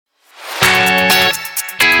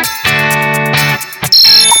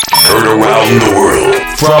around the world.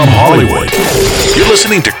 From Hollywood, you're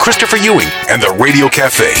listening to Christopher Ewing and the Radio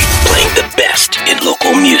Cafe. Playing the best in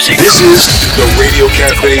local music. This is the Radio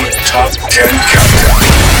Cafe Top 10 Countdown.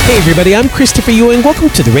 Hey everybody, I'm Christopher Ewing. Welcome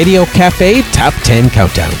to the Radio Cafe Top 10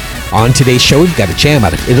 Countdown. On today's show, we've got a jam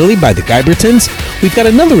out of Italy by the Guybertons. We've got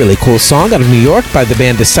another really cool song out of New York by the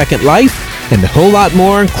band The Second Life, and a whole lot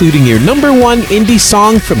more, including your number one indie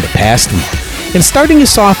song from the past week. And starting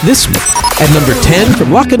us off this week, at number 10 from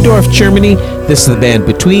Lockendorf, Germany, this is the band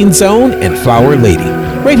Between Zone and Flower Lady,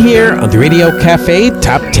 right here on the Radio Cafe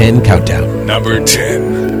Top 10 Countdown. Number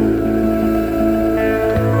 10.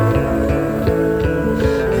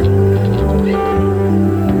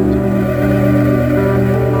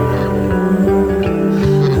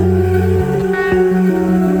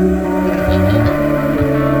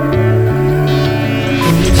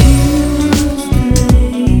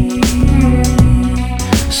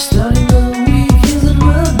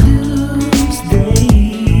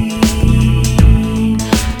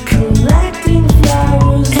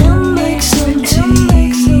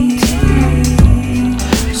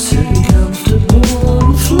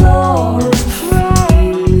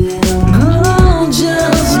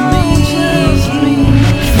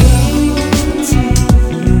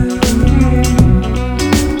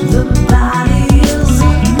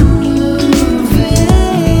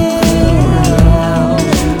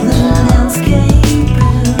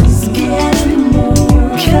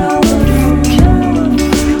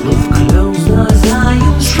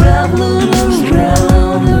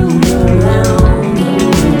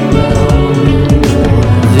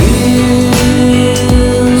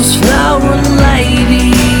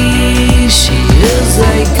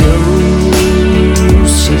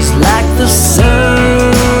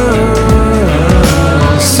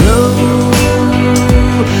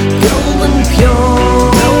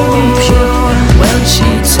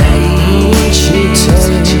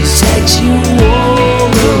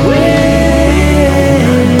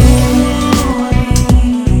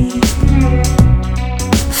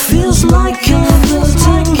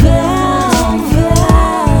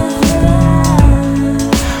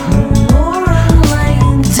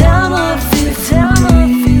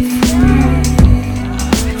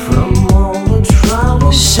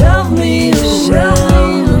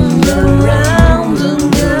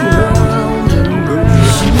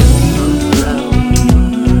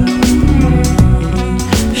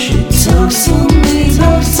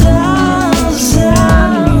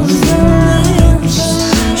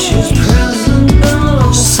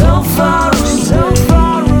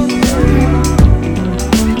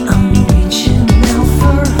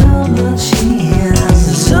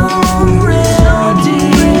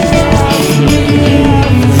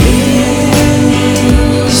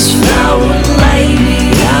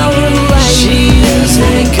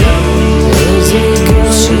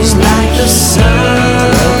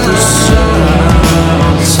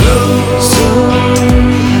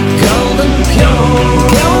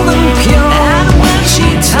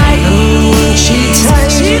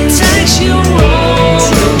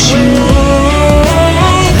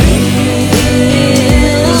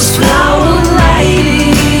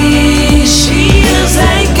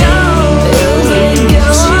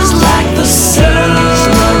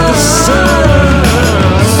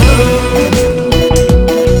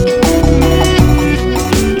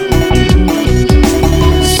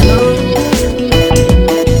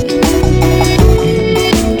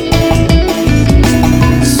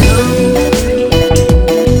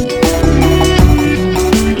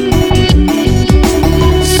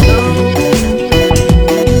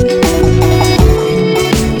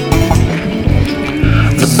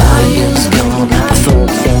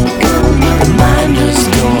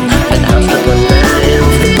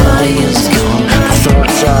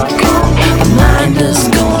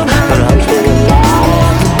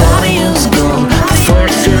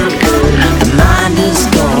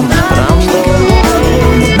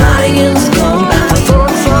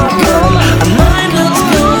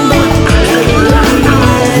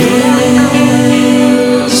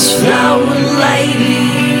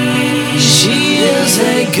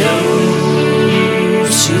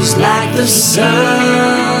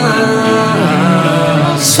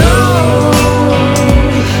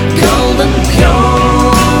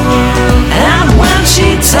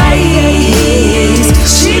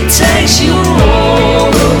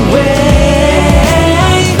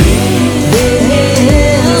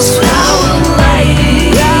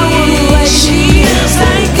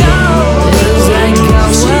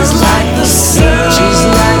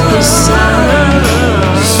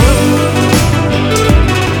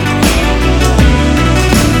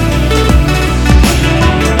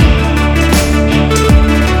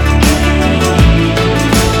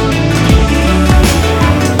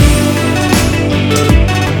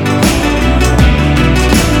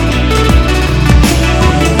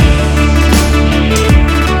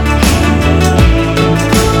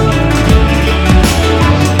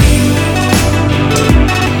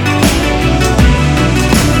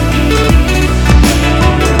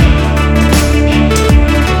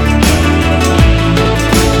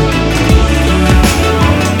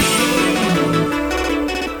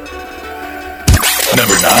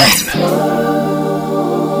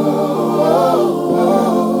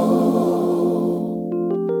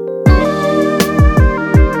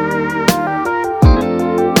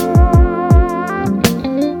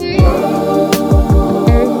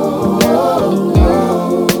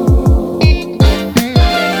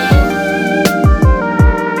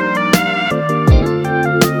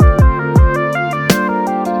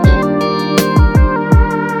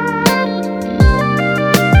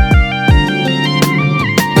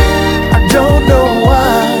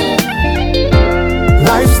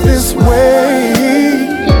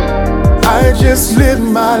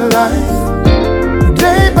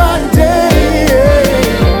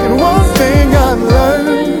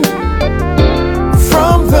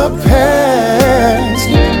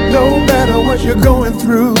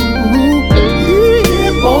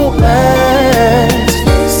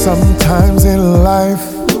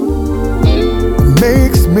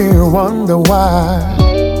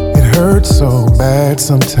 hurts so bad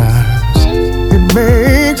sometimes. It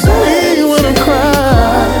makes me wanna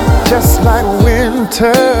cry. Just like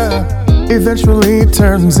winter eventually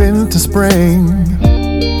turns into spring.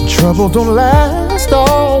 Trouble don't last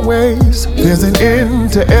always. There's an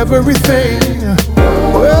end to everything.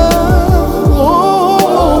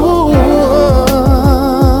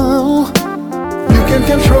 You can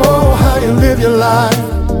control how you live your life.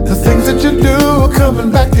 The things that you do are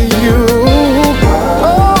coming back to you.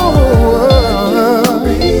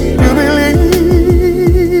 You believe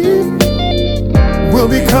will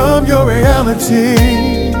become your reality.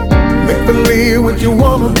 Make believe what you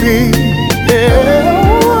wanna be. Yeah.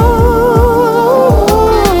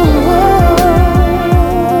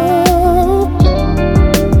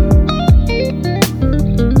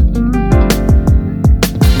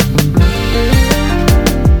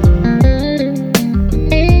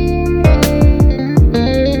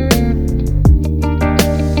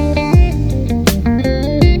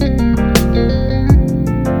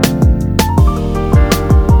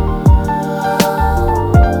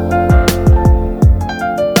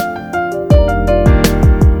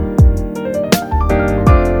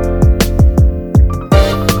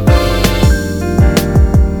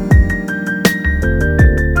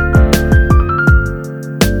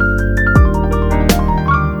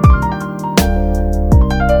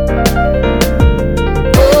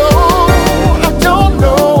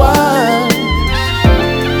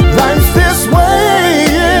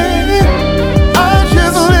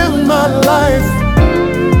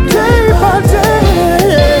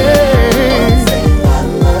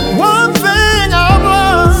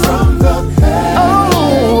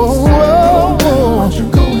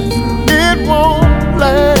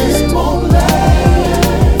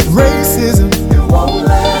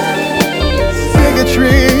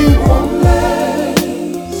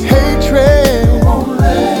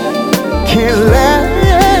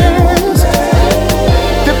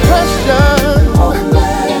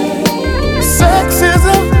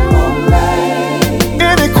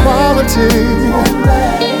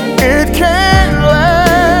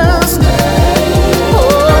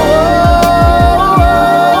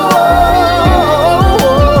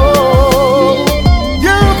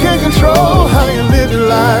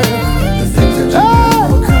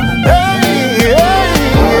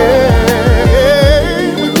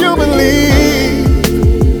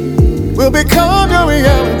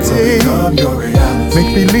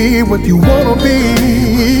 What you wanna be.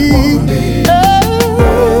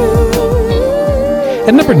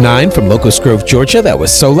 At number 9 from Locust Grove, Georgia, that was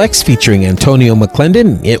Solex featuring Antonio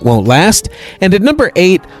McClendon, It Won't Last. And at number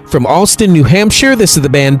 8 from Alston, New Hampshire, this is the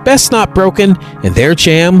band Best Not Broken and their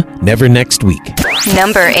jam, Never Next Week.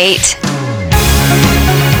 Number 8.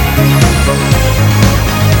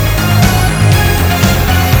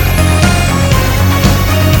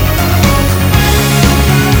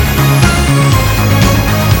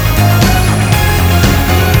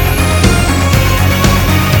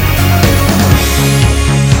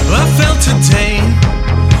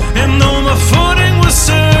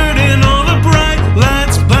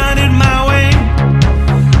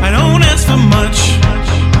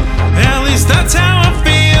 That's how I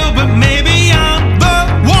feel, but maybe I'm the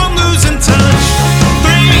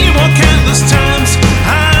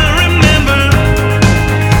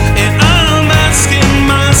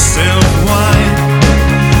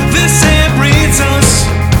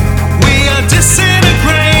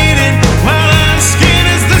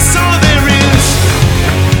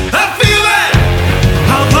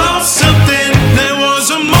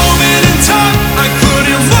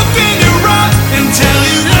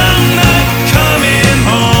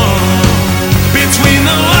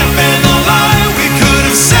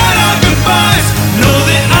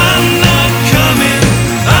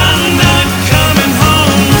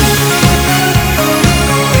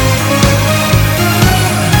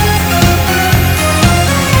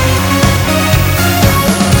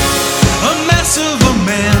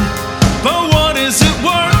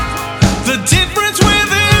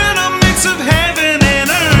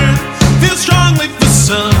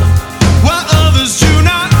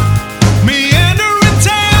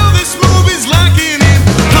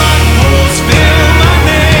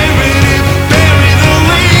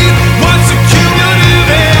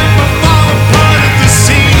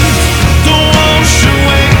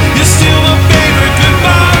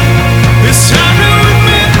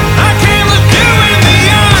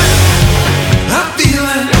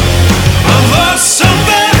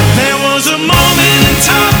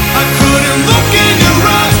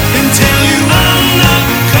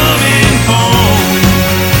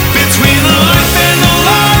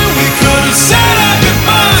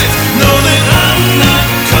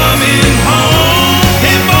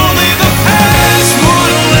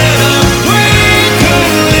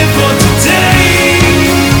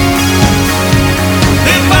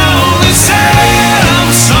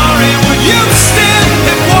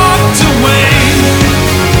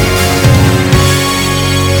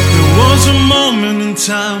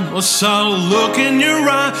time I saw a look in your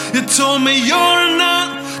eye. You told me you're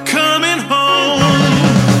not coming home.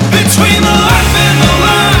 Between the life and the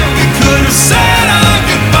lie, we could have said our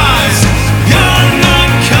goodbyes. You're not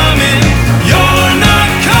coming, you're not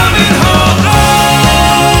coming home.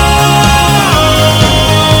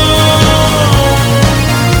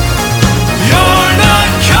 You're not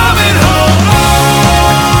coming home.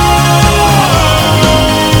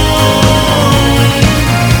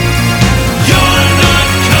 You're not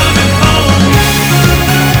coming home.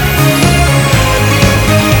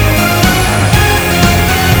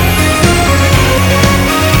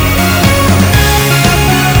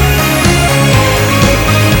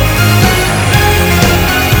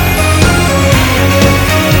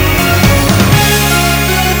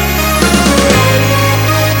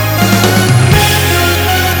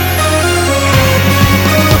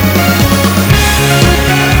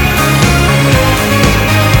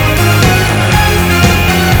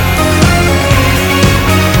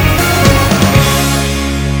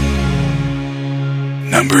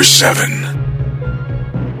 Number 7.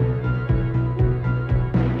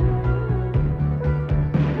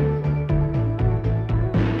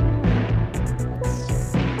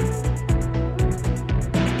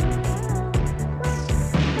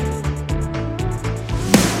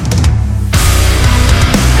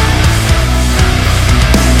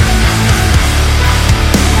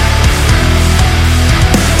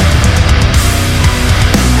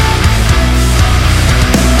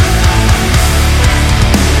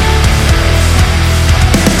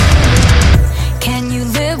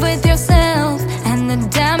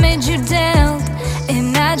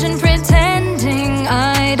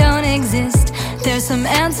 Some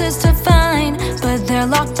answers to find, but they're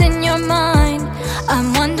locked in your mind.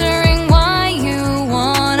 I'm wondering why you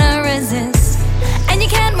wanna resist, and you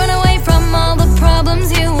can't run away from all the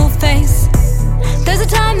problems you will face. There's a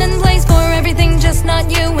time and place for everything, just not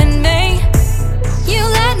you and me. You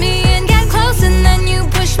let me in, get close, and then you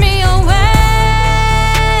push me away.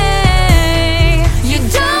 You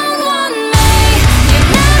don't want me, you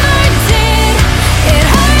never did. It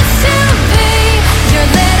hurts to be your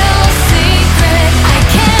little secret. I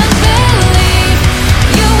can't believe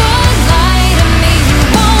you would lie to me. You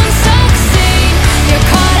won't succeed. You're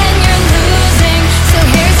caught and you're losing. So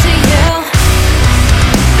here's to you.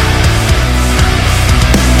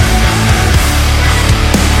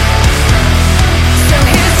 So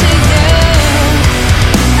here's to you.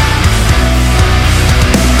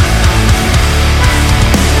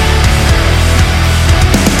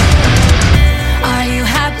 Are you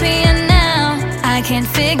happier now? I can't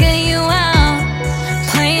figure you out.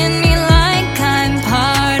 Playing me like I'm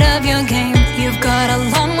part of your game. You've got a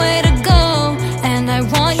long way to go, and I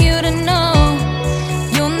want you to know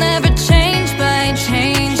you'll never change by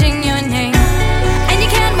changing your name. And you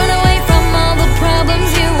can't run away from all the problems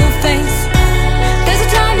you will face. There's a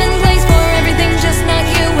time and place for everything, just not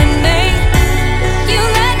you and me. You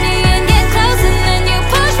let me in, get close, and then you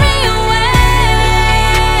push me away.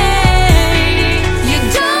 You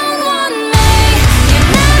don't want me, you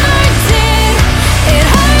never did. It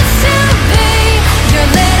hurts to be your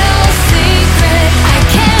little secret. I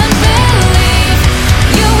can't believe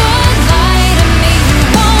you would lie to me. You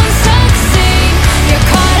won't succeed. You're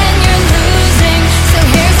caught and you're losing. So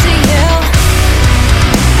here's to you.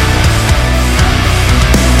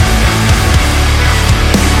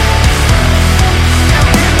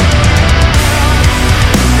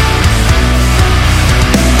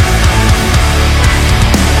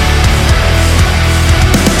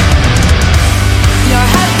 You're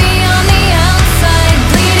happy on the outside,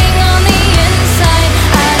 bleeding on the inside.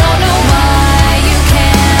 I don't know why you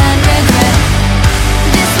can't regret.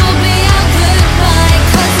 This will be our goodbye,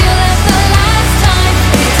 'cause you left the last time.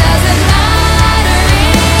 It doesn't matter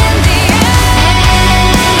in the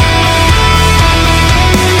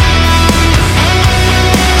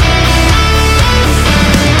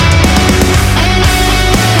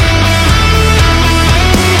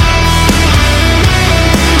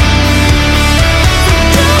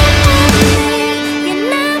You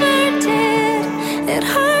never did. It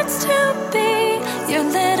hurts to be your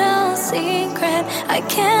little secret. I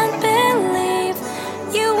can't believe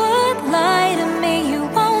you would lie to me. You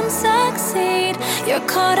won't succeed. You're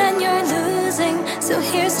caught and you're losing. So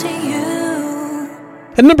here's to you.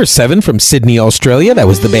 At number 7 from Sydney, Australia, that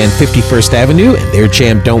was the band 51st Avenue and their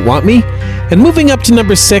jam Don't Want Me. And moving up to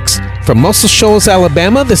number 6 from Muscle Shoals,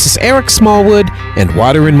 Alabama, this is Eric Smallwood and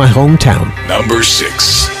Water in My Hometown. Number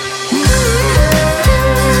 6.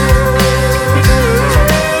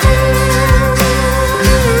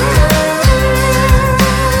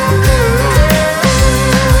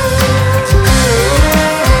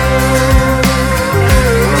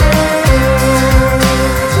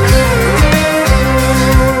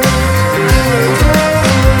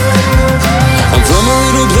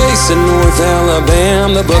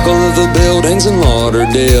 the buckle of the buildings in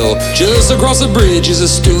Lauderdale. Just across the bridge is a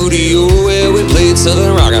studio where we played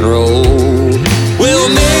southern rock and roll. Well,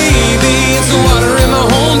 maybe it's the water in my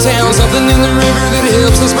hometown, something in the river that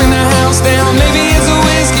helps us bring the house down. Maybe it's a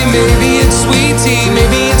whiskey, maybe it's sweet tea,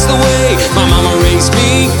 maybe it's the way my mama raised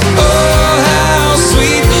me. Oh, how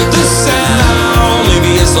sweet the sound.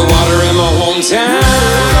 Maybe it's the water in my hometown.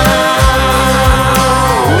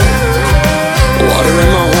 Water in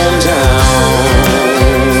my hometown.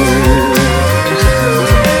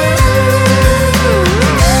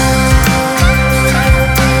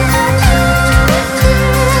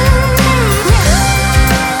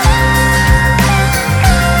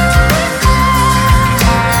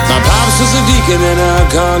 My pops was a deacon in our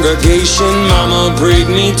congregation. Mama prayed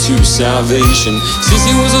me to salvation.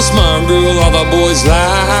 Sissy was a smart girl all the boys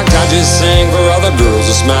liked. I just sang for all the girls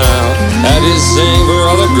to smile. I just sang for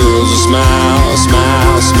all the girls to smile,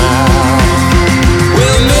 smile, smile.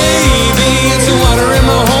 Well, maybe it's the water in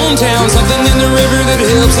my hometown, something in the river that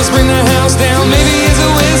helps us bring the house down. Maybe it's a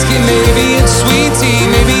whiskey, maybe it's sweet tea,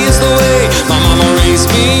 maybe it's the way my mama raised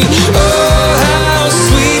me. Oh, how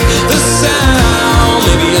sweet the sound.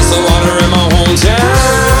 Maybe it's the water in my hometown.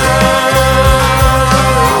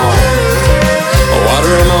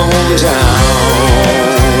 Water in my hometown.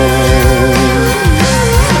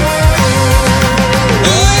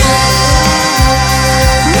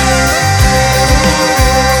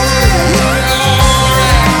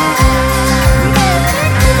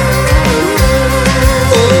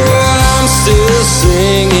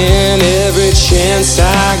 Singing every chance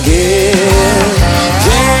I get.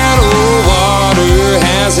 That old water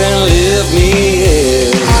hasn't left me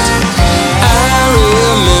yet. I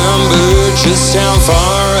remember just how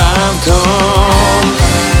far I've come.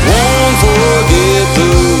 Won't forget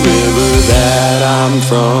the river that I'm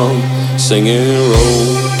from. Singing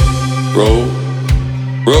roll, roll,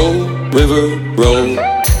 roll, river, roll,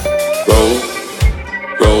 roll,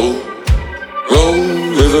 roll, roll,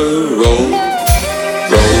 river, roll.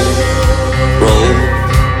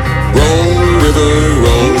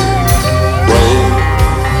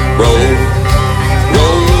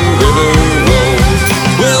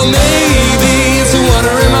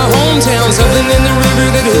 Something in the river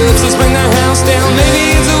that helps us bring the house down.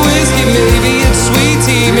 Maybe it's a whiskey, maybe it's sweet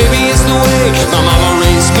tea, maybe it's the way my mama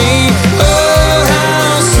raised me. Oh,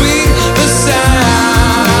 how sweet the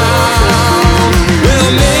sound. Well,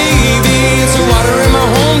 maybe it's the water in my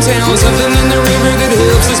hometown, something in the river that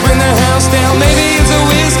helps us bring the house down. Maybe it's a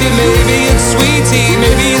whiskey, maybe it's sweet tea,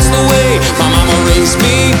 maybe it's the way my mama raised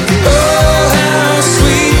me. Oh, how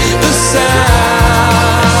sweet the sound.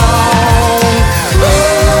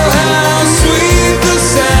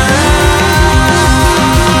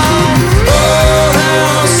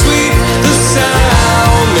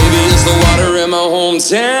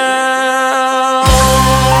 Hometown.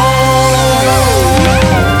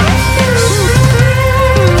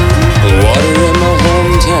 Water in my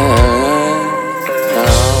hometown.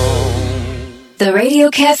 The Radio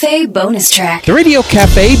Cafe bonus track. The Radio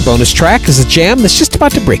Cafe bonus track is a jam that's just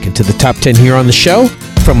about to break into the top 10 here on the show.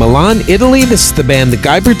 From Milan, Italy, this is the band The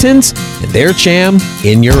Guybertons and their jam,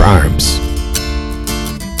 In Your Arms.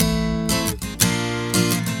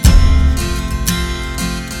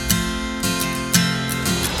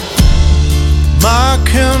 My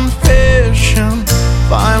confession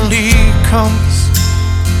finally comes.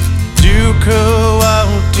 Took a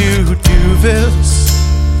while to do this,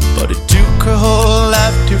 but it took a whole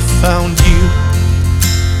life to find you.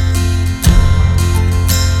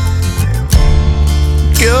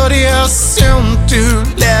 Guilty as sin to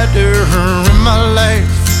let her in my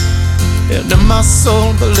life and in my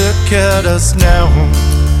soul, but look at us now.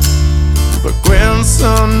 We're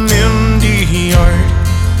grandson in the yard.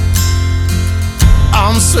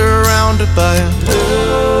 I'm surrounded by love,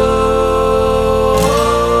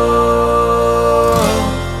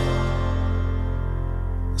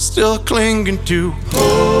 still clinging to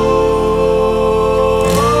hope.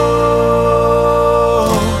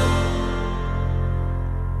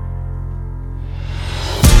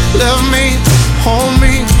 Love me, hold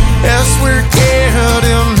me as we're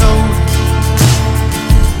getting old.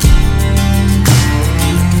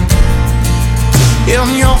 In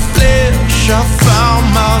your flesh I found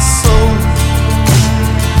my soul.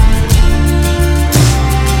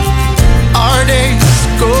 Our days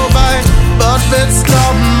go by, but that's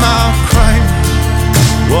not my crime.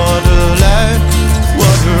 What a life,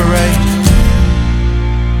 what a right.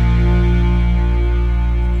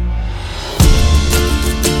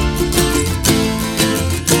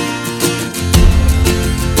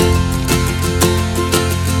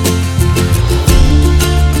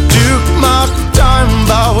 Took my time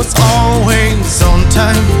by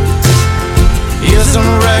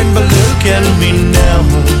wasn't right, but look at me now.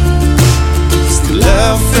 Still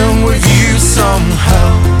laughing with you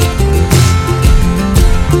somehow.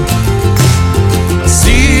 I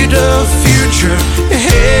see the future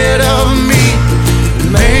ahead of me. It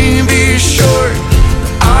may be short,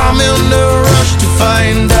 I'm in a rush to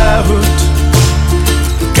find out.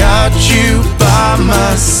 Got you by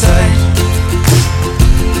my side.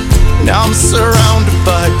 Now I'm surrounded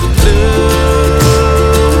by love.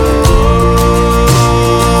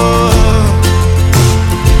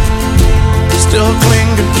 Still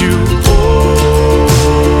clinging to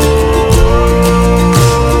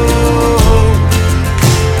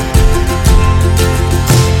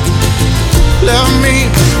love me,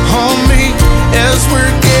 hold me as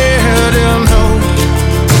we're getting old.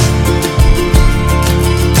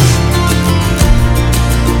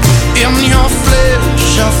 In your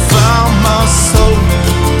flesh I found my soul.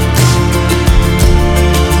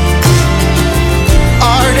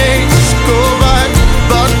 Our days go by,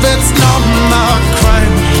 but that's not my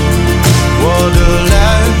crime. What a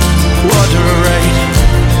life, what a ride.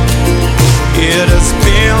 It has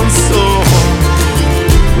been so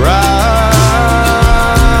right.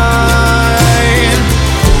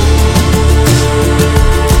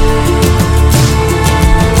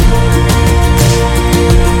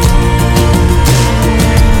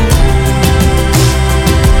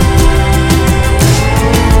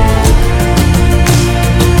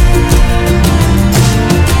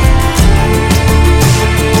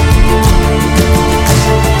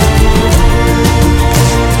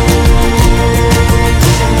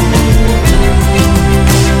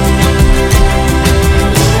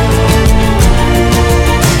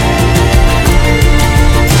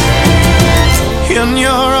 In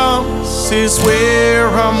your arms is where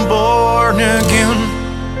I'm born again.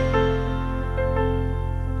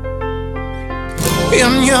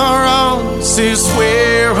 In your arms is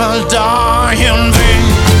where I'll die in vain.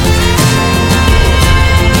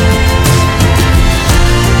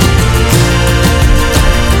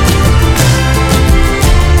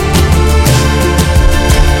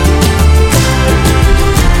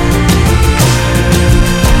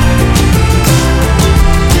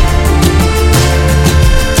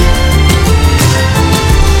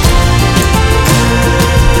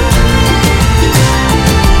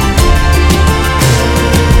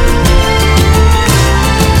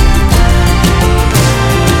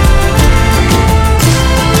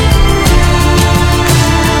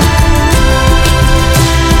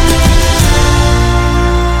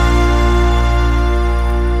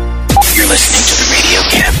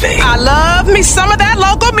 I love me some of that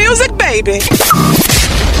local music, baby.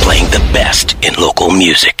 Playing the best in local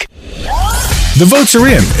music. The votes are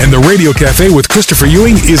in, and the Radio Cafe with Christopher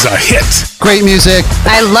Ewing is a hit. Great music.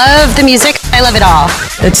 I love the music. I love it all.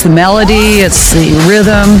 It's the melody, it's the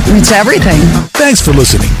rhythm, it's everything. Thanks for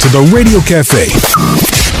listening to the Radio Cafe.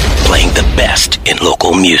 Playing the best in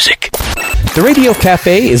local music. The Radio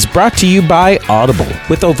Cafe is brought to you by Audible.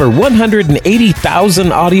 With over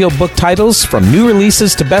 180,000 audiobook titles, from new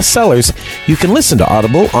releases to bestsellers, you can listen to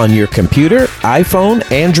Audible on your computer, iPhone,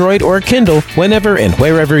 Android, or Kindle whenever and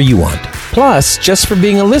wherever you want. Plus, just for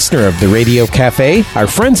being a listener of the Radio Cafe, our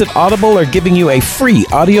friends at Audible are giving you a free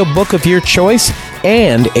audiobook of your choice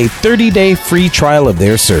and a 30-day free trial of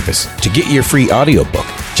their service. To get your free audiobook,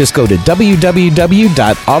 just go to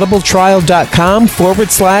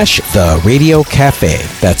www.audibletrial.com/The Radio Cafe.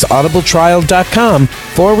 That's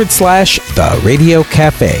audibletrial.com/The Radio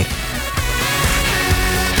Cafe.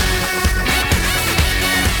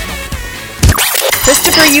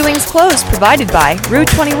 Christopher Ewing's clothes provided by Rue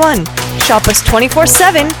 21. Shop us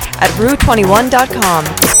 24/7 at rue21.com.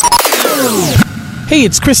 Hey,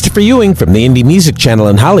 it's Christopher Ewing from the Indie Music Channel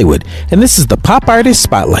in Hollywood, and this is the Pop Artist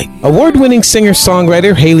Spotlight. Award-winning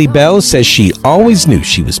singer-songwriter Haley Bell says she always knew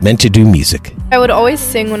she was meant to do music. I would always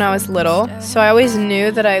sing when I was little, so I always knew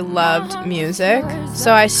that I loved music.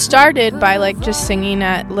 So I started by just singing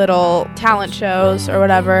at little talent shows or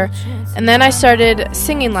whatever, and then I started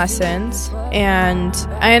singing lessons, and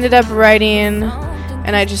I ended up writing,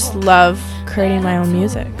 and I just love creating my own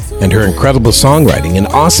music. And her incredible songwriting and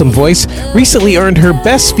awesome voice recently earned her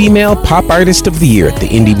Best Female Pop Artist of the Year at the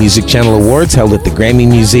Indie Music Channel Awards held at the Grammy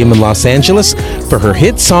Museum in Los Angeles for her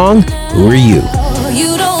hit song, Who Are You?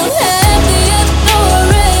 You don't have the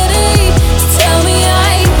authority to tell me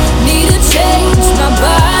I need to change my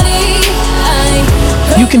body.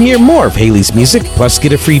 You can hear more of Haley's music, plus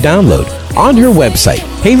get a free download on her website,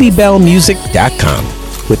 HaleyBellMusic.com.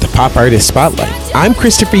 With the Pop Artist Spotlight, I'm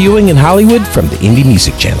Christopher Ewing in Hollywood from the Indie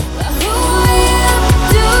Music Channel.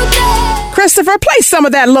 Christopher, play some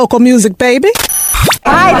of that local music, baby.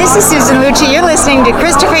 Hi, this is Susan Lucci. You're listening to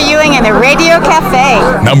Christopher Ewing and the Radio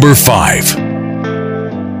Cafe. Number 5.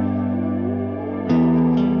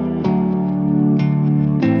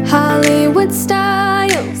 Hollywood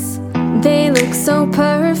styles, they look so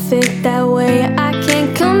perfect that way. I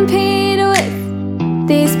can't compete with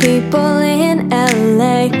these people in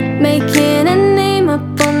LA, making a name up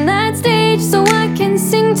on that stage so I can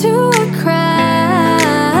sing to a crowd.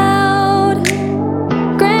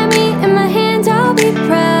 Grammy in my hand, I'll be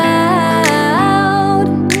proud.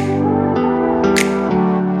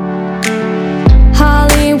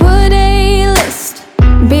 Hollywood A-list,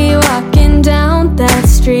 be walking down that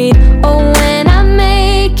street. Oh, when I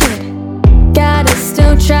make it, gotta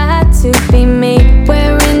still try to be me.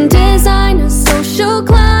 Wearing designer, social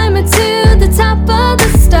climber to the top of the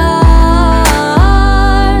stars.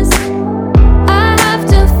 I have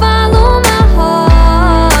to follow my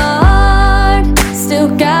heart. Still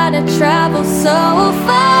gotta travel so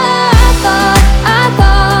far. I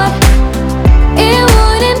thought it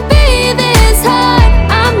wouldn't be this hard.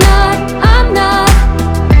 I'm not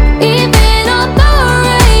even on the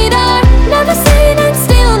radar. Never seen and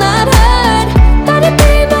still not heard. Thought it'd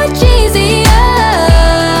be much easier.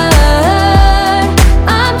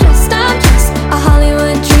 I'm just a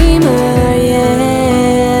Hollywood dreamer,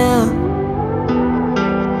 yeah.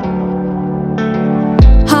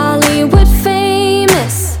 Hollywood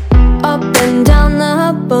famous, up and down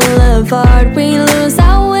the boulevard. We lose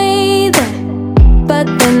our way there, but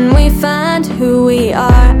then we find who we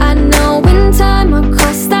are. I know in time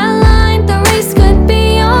across that line, the race could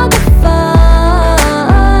be all the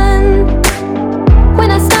fun.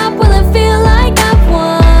 When I stop, will it feel like I've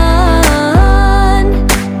won?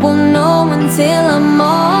 We'll know until I'm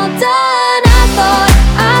all done.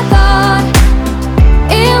 I thought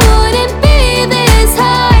it wouldn't be this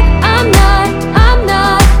hard. I'm not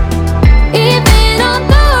even on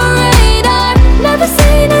the radar. Never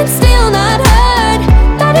seen and still not heard.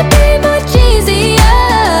 Thought it'd be much easier.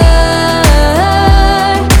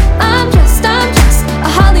 I'm just a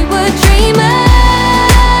Hollywood dreamer.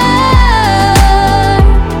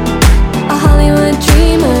 A Hollywood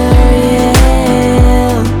dreamer,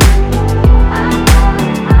 yeah.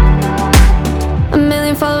 A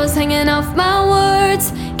million followers hanging off my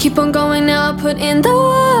words. Keep on going now, I put in the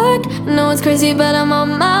work. I know it's crazy, but I'm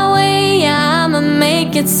on my way. Yeah, I'ma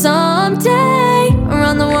make it someday.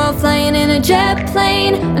 Around the world, flying in a jet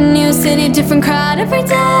plane. A new city, different crowd every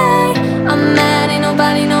day. I'm mad, ain't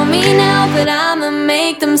nobody know me now, but I'ma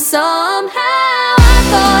make them somehow.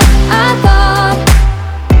 I thought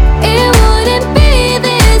it wouldn't be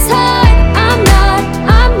this hard. I'm not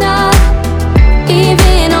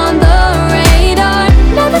even on the radar.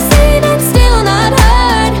 Never seen and still not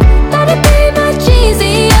heard. Thought it'd be much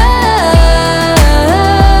easier.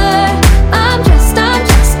 I'm just a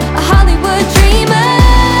Hollywood dreamer.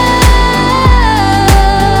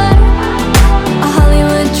 A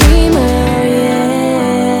Hollywood dreamer,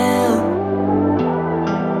 yeah.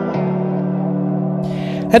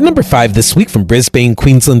 At number 5 this week from Brisbane,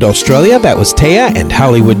 Queensland, Australia, that was Taya and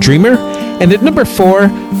Hollywood Dreamer. And at number 4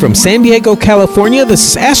 from San Diego, California, this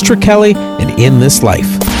is Astra Kelly and In This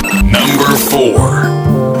Life. Number 4.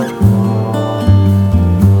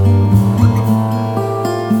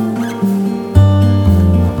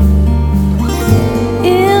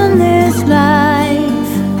 In this life,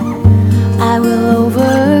 I will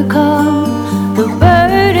overcome the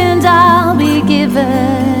burdens I'll be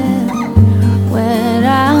given. When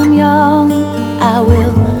I'm young, I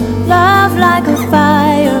will love like a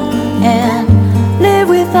fire and live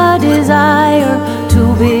with a desire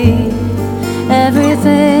to be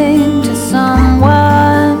everything to someone.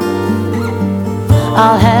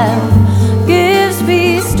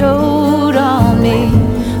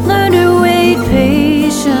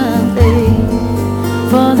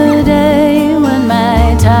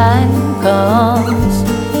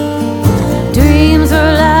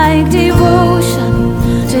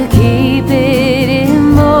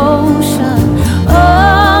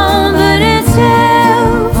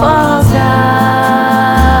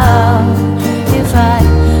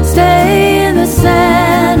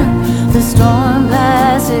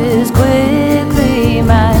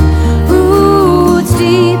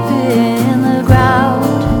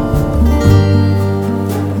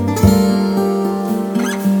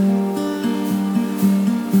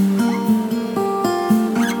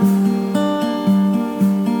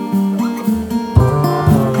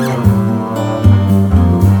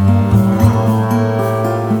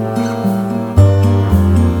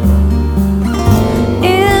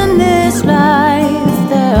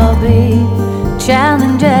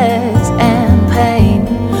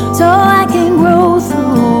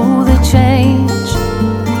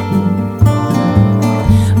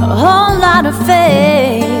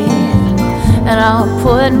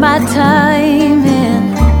 put my time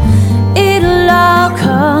in, it'll all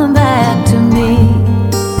come back to me.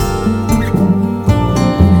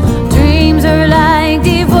 Dreams are like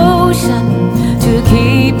devotion to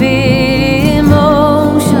keep it in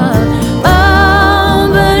motion. Oh,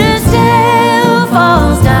 but it still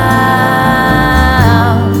falls down.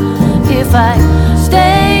 If I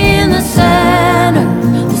stay in the center,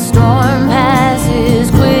 the storm passes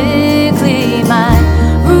quickly. My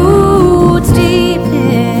roots deep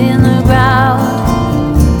in the ground.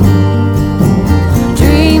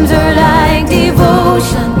 Dreams are like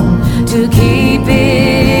devotion to keep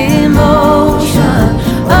it in motion.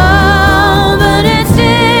 Oh, but it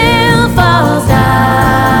still falls down.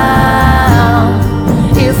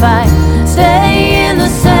 If I stay in the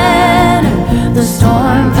center, the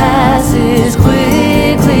storm passes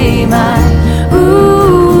quickly. My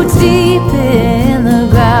roots deep in the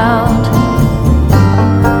ground.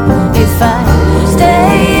 If I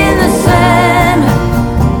stay in the center,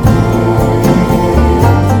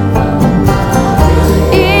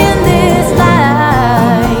 in this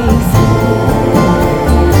life,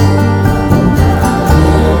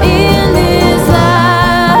 in this life,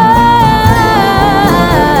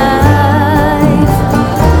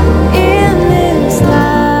 in this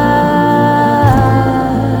life.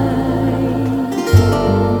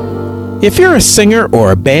 If you're a singer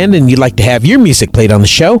or a band and you'd like to have your music played on the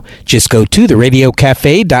show, just go to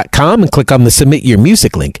theradiocafe.com and click on the Submit Your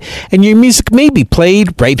Music link, and your music may be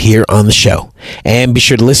played right here on the show. And be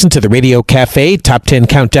sure to listen to the Radio Cafe Top 10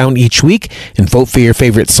 Countdown each week and vote for your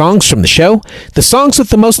favorite songs from the show. The songs with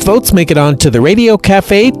the most votes make it onto the Radio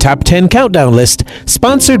Cafe Top 10 Countdown list,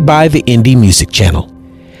 sponsored by the Indie Music Channel.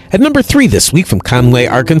 At number 3 this week from Conway,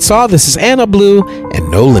 Arkansas, this is Anna Blue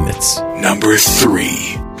and No Limits. Number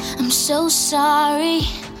 3. I'm so sorry,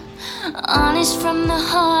 honest from the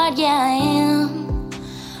heart, yeah I am.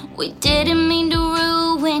 We didn't mean to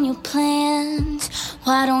ruin your plans.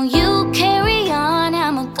 Why don't you carry on?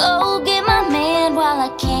 I'ma go get my man while I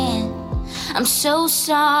can. I'm so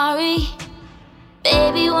sorry,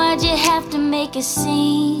 baby, why'd you have to make a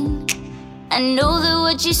scene? I know that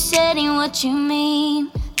what you said ain't what you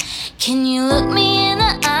mean. Can you look me in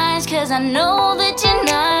the eyes? Cause I know that you're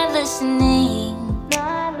not listening.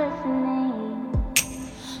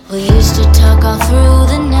 We used to talk all through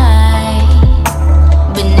the night,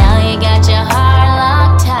 but now you got your heart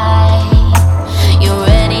locked tight. You're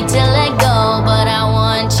ready to let go, but I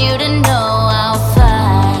want you to know I'll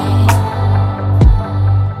fight.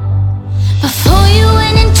 Before you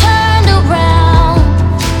went and turned around,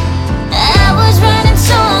 I was writing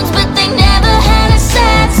songs, but they never had a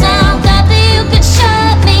sad sound. Thought that you could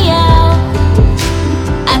shut me out.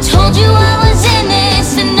 I told you I was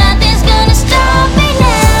innocent, nothing's gonna stop me now.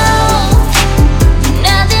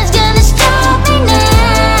 Nothing's gonna stop me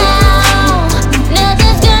now.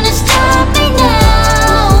 Nothing's gonna stop me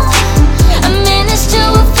now. A menace to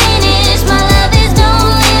a finish. My love is no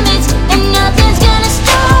limits, and nothing's gonna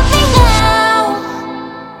stop me now.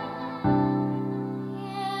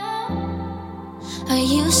 Are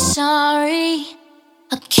you sorry?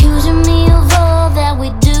 Accusing me of all that we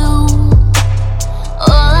do. All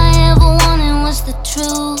I ever wanted was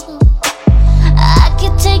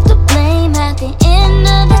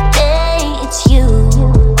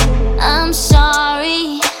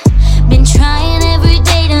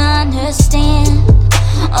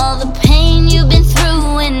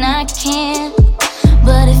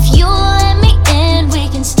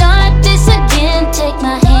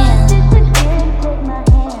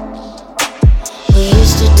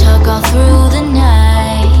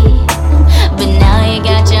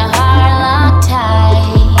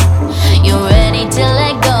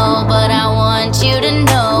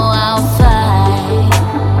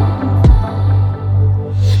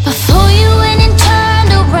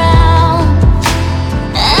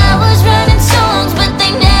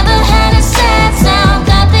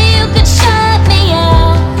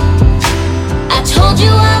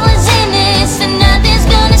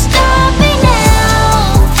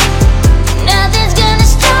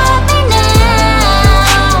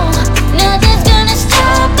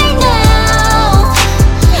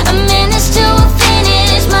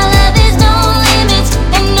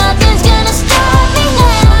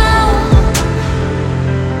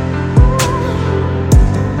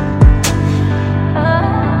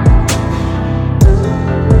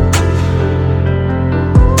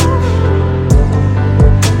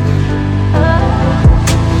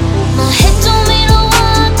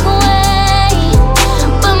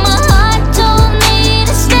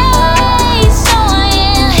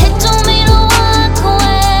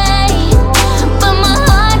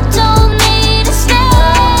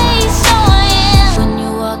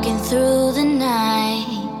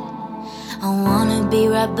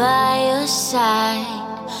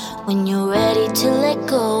When you're ready to let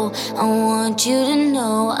go, I want you to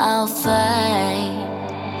know I'll fight.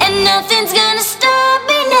 And nothing's gonna stop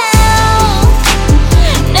me now.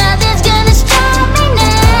 Nothing's gonna stop me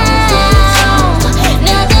now.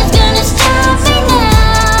 Nothing's gonna stop me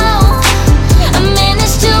now. I'm in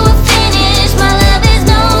this to a finish. My love is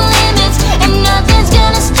no limits, and nothing's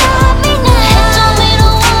gonna stop me now. Head told me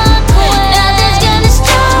to walk away. Nothing's gonna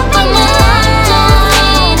stop me now.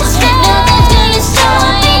 Nothing's gonna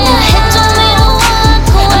stop me now. Head told me to walk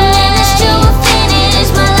away. I'm in this to a finish.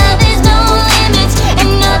 My love is no limits, and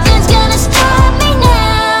nothing's gonna stop me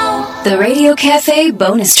now. The Radio Cafe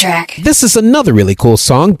bonus track. This is another really cool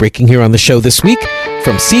song breaking here on the show this week.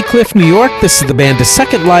 From Seacliff, New York, this is the band A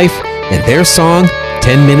Second Life and their song,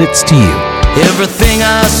 10 Minutes to You. Everything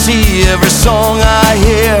I see, every song I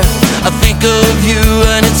hear, I think of you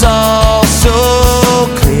and it's all so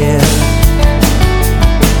clear.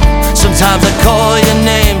 Sometimes I call your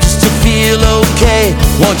name just to feel okay.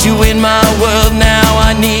 Want you in my world now,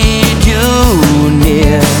 I need you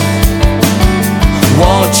near.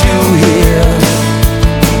 Want you here.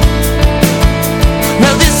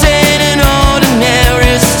 Now this ain't an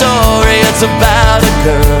ordinary story, it's about a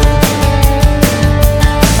girl.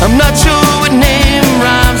 I'm not sure what name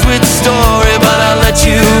rhymes with story, but I'll let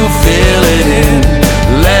you fill it in.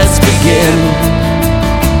 Let's begin.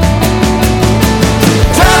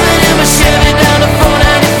 Driving in my Chevy down to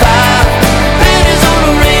 495. Baby's on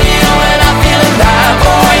the radio and I feel alive.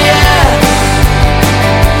 Oh yeah.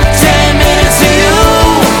 10 minutes to you.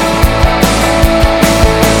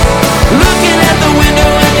 Looking at the window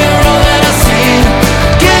and you're all that I see.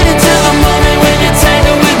 Get into the moment when you're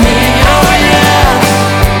tangled with me. Oh yeah.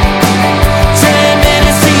 10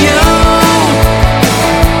 minutes to you.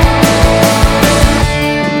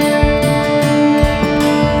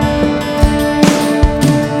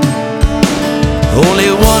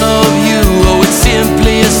 Only one of you, oh it's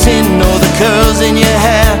simply a sin. Oh the curls in your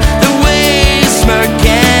hair, the way you smirk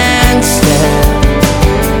and stare.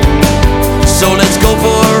 So let's go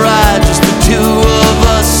for a ride, just the two of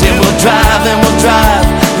us. And we'll drive and we'll drive,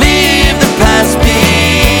 leave the past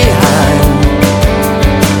behind.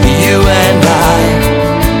 You and I.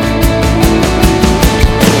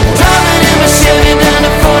 Driving in my Chevy down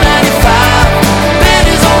to 495.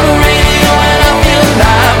 Baby's on the radio and I feel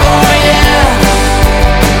alive. Oh yeah.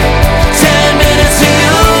 10 minutes to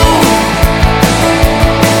you.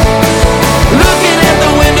 Looking at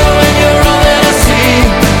the window and you're all that I see.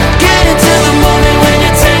 Get into the moment when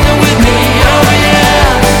you're tangled with me. Oh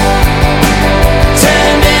yeah.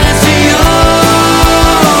 10 minutes to you.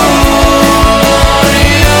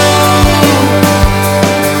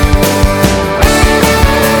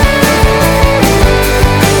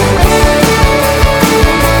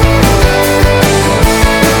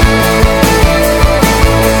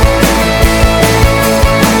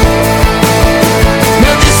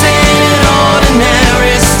 Now this ain't an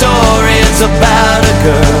ordinary story, it's about a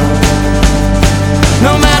girl.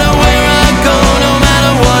 No matter where I go, no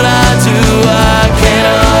matter what I do, I can't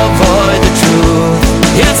avoid the truth.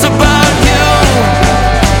 It's about you.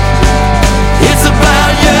 It's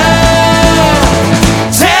about you.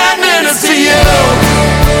 10 minutes to you.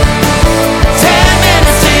 10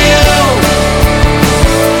 minutes to you.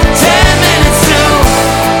 10 minutes to.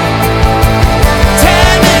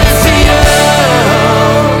 10 minutes to you.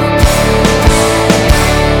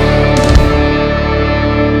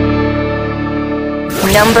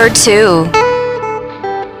 Number 2.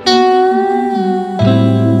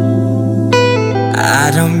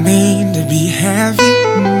 I don't mean to be heavy.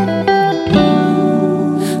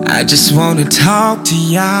 I just wanna talk to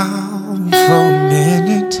y'all for a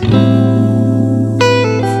minute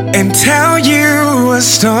and tell you a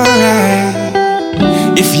story,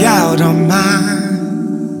 if y'all don't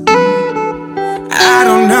mind. I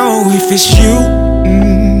don't know if it's you.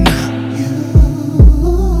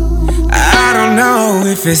 I don't know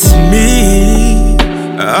if it's me.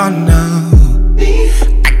 Oh no.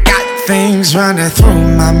 Things running through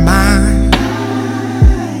my mind,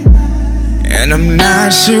 and I'm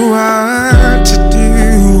not sure what to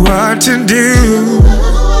do, what to do.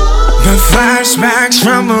 The flashbacks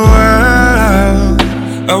from a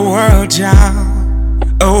world, y'all,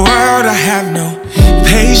 a world I have no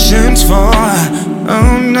patience for.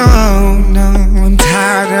 Oh no, no, I'm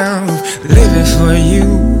tired of living for you,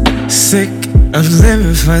 sick of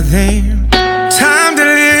living for them. Time to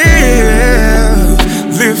live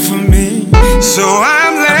for me. So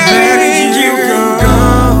I'm letting you go.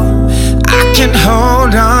 I can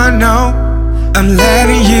hold on, no. I'm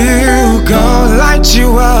letting you go. Light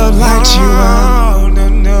you up, light you up.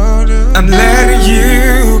 I'm letting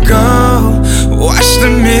you go. Watch the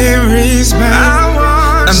mirror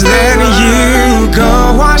I'm letting you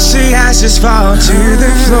go. Watch the ashes fall to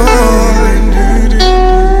the floor.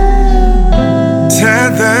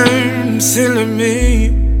 Tethered, silly me,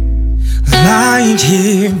 lying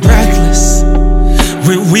here breathless,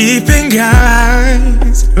 with weeping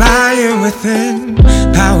eyes, lying within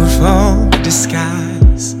powerful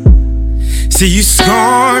disguise. See, you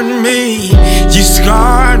scorned me, you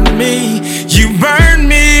scarred me, you burned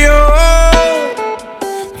me, oh,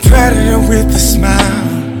 predator with a smile.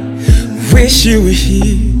 Wish you were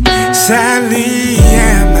here, sadly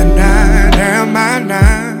am I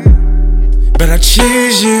not? But I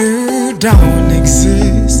choose you, don't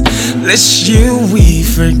exist, lest we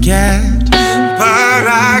forget. But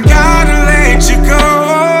I gotta let you go.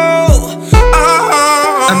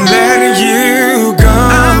 Oh, I'm letting you go.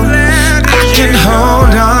 I can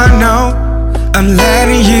hold on, no. I'm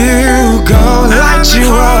letting you go. Light you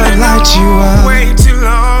up. Way too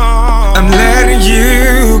long. I'm letting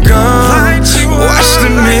you go. Watch the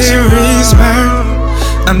memories burn.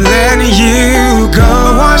 I'm letting you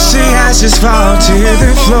go. Watch the ashes fall to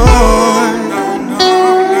the floor.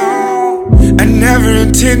 I never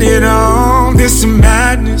intended all this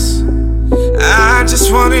madness. I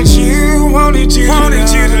just wanted you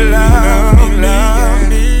to love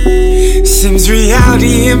me. Seems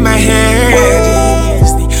reality in my head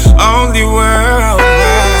is the only world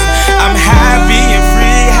where I'm happy and free.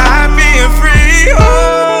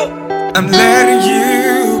 Oh, I'm letting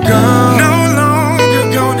you go. No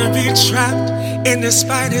longer gonna be trapped in the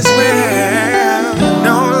spider's web.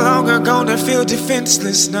 No longer gonna feel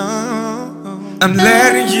defenseless, no. I'm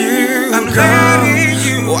letting you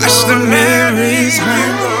go. Watch the memories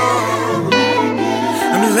burn.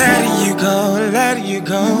 I'm letting you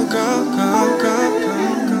go, go.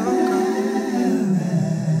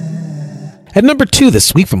 At number 2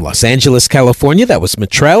 this week from Los Angeles, California, that was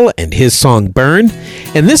Matrell and his song Burn.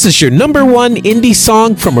 And this is your number 1 indie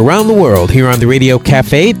song from around the world here on the Radio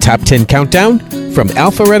Cafe Top 10 Countdown. From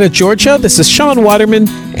Alpharetta, Georgia, this is Sean Waterman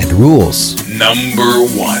and Rules. Number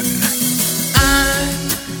 1.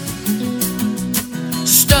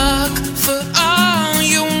 Stuck for all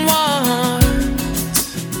you want.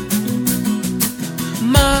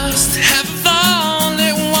 Must have all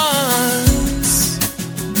at once.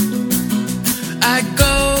 I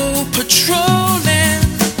go patrolling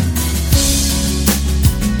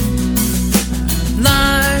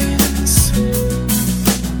lines.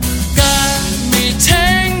 Got me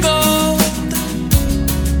tangled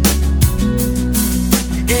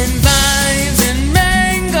in vines and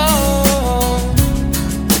mango,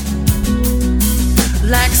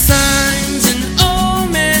 like signs and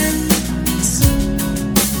omens.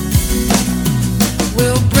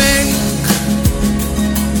 We'll break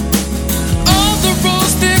all the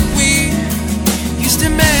rules that we used to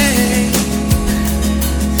make.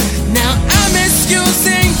 Now I'm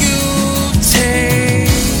excusing you, take.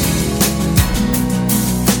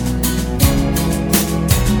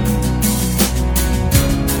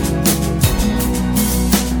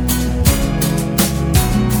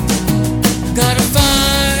 Gotta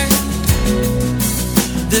find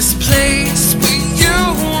this place where you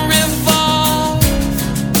revolve,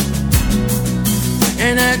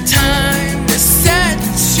 and a time to set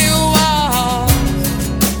you off.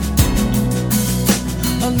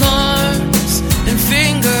 Alarms and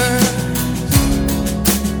fingers,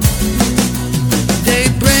 they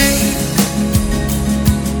break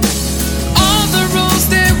all the rules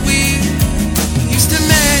that we used to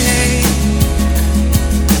make.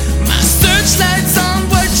 My searchlight's on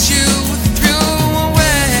what you threw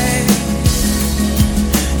away.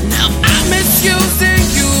 Now I'm excusing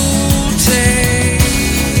you, take.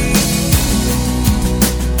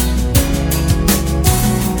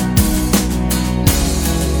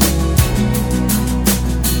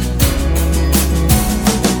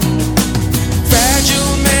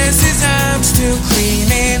 Fragile messes I'm still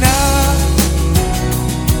cleaning up.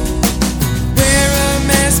 We're a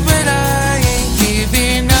mess, but I ain't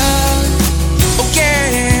giving up. Oh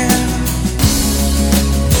yeah.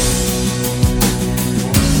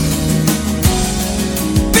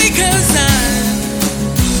 Because I'm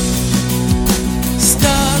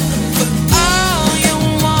stuck for all you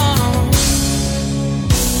want.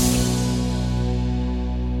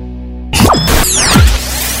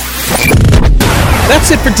 That's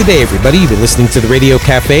it for today, everybody. You've been listening to the Radio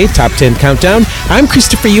Cafe Top 10 Countdown. I'm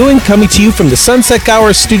Christopher Ewing, coming to you from the Sunset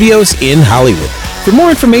Gower Studios in Hollywood. For more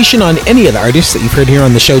information on any of the artists that you've heard here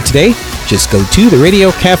on the show today, just go to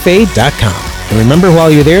theradiocafe.com. And remember, while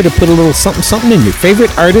you're there, to put a little something in your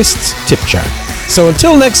favorite artist's tip jar. So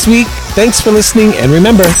until next week, thanks for listening, and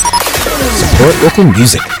remember, support local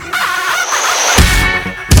music.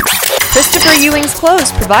 Christopher Ewing's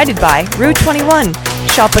clothes provided by Rue 21.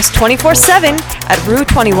 Shop us 24/7 at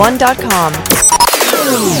rue21.com.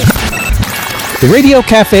 The Radio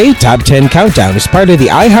Cafe Top 10 Countdown is part of the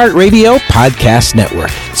iHeartRadio Podcast Network.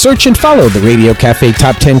 Search and follow the Radio Cafe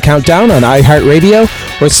Top 10 Countdown on iHeartRadio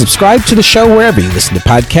or subscribe to the show wherever you listen to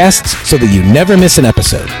podcasts so that you never miss an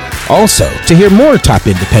episode. Also, to hear more top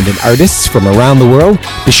independent artists from around the world,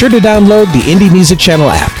 be sure to download the Indie Music Channel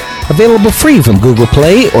app, available free from Google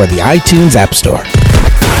Play or the iTunes App Store.